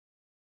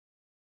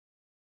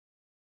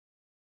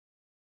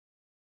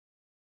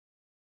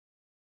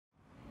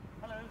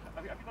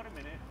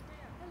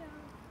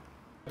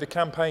The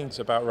campaign's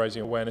about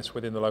raising awareness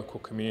within the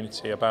local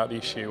community about the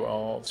issue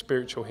of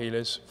spiritual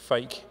healers,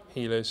 fake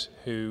healers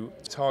who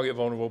target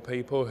vulnerable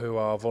people who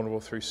are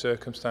vulnerable through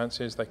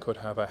circumstances. They could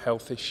have a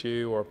health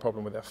issue or a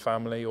problem with their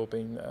family or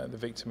been the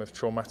victim of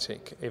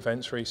traumatic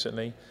events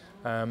recently,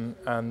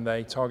 and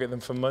they target them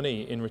for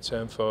money in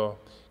return for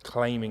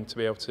claiming to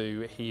be able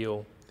to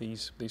heal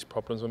these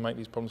problems and make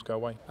these problems go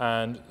away.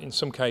 And in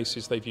some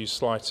cases they've used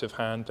sleight of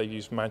hand, they've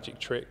used magic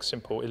tricks,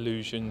 simple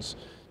illusions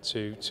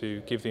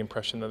to give the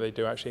impression that they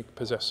do actually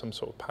possess some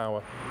sort of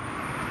power.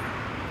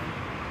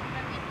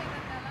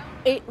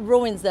 It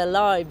ruins their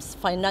lives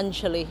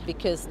financially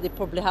because they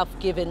probably have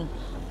given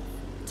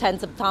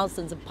tens of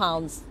thousands of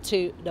pounds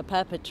to the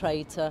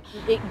perpetrator.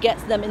 It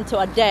gets them into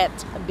a debt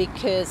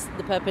because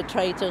the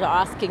perpetrators are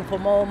asking for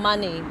more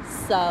money.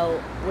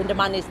 So when the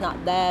money is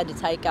not there, they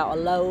take out a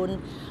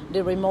loan,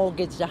 they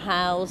remortgage the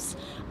house.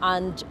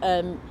 And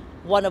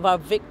one of our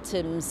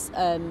victims,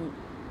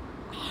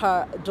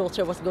 her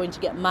daughter was going to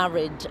get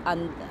married,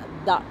 and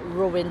that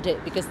ruined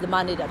it because the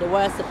money that they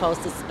were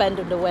supposed to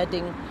spend on the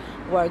wedding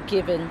were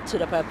given to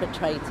the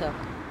perpetrator.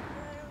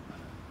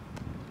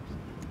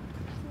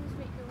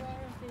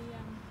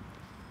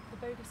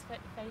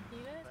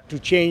 To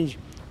change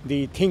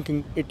the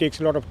thinking, it takes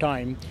a lot of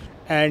time,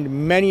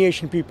 and many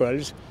Asian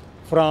peoples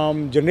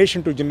from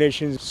generation to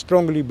generation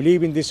strongly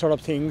believe in these sort of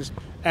things,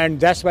 and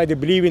that's why they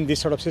believe in this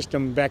sort of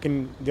system back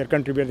in their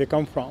country where they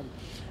come from.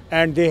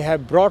 And they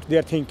have brought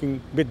their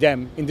thinking with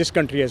them in this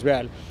country as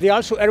well. They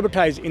also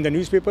advertise in the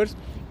newspapers,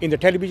 in the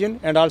television,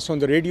 and also on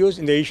the radios,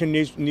 in the Asian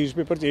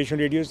newspapers, Asian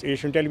radios,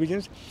 Asian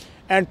televisions.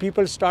 And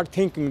people start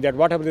thinking that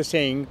whatever they're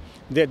saying,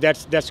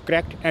 that's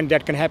correct and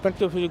that can happen.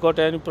 If you got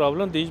any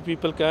problem, these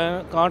people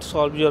can't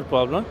solve your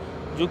problem.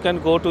 You can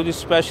go to the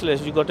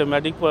specialist. You got a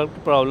medical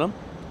problem,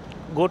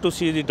 go to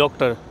see the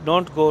doctor.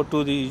 Don't go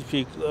to the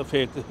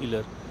fake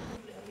healer.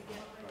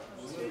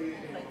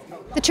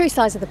 The true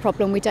size of the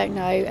problem we don't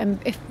know, and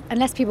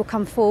unless people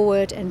come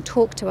forward and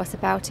talk to us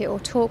about it or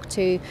talk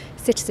to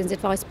Citizens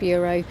Advice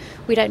Bureau,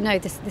 we don't know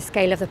the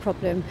scale of the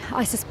problem.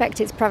 I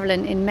suspect it's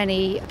prevalent in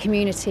many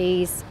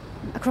communities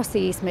across the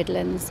East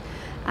Midlands,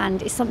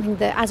 and it's something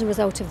that as a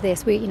result of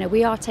this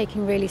we are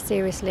taking really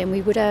seriously, and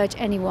we would urge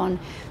anyone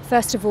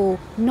first of all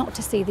not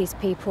to see these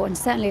people, and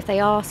certainly if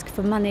they ask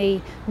for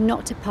money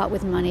not to part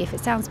with money. If it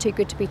sounds too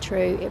good to be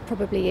true, it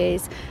probably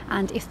is,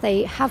 and if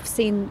they have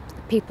seen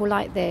people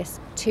like this,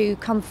 to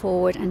come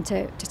forward and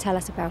to tell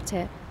us about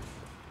it.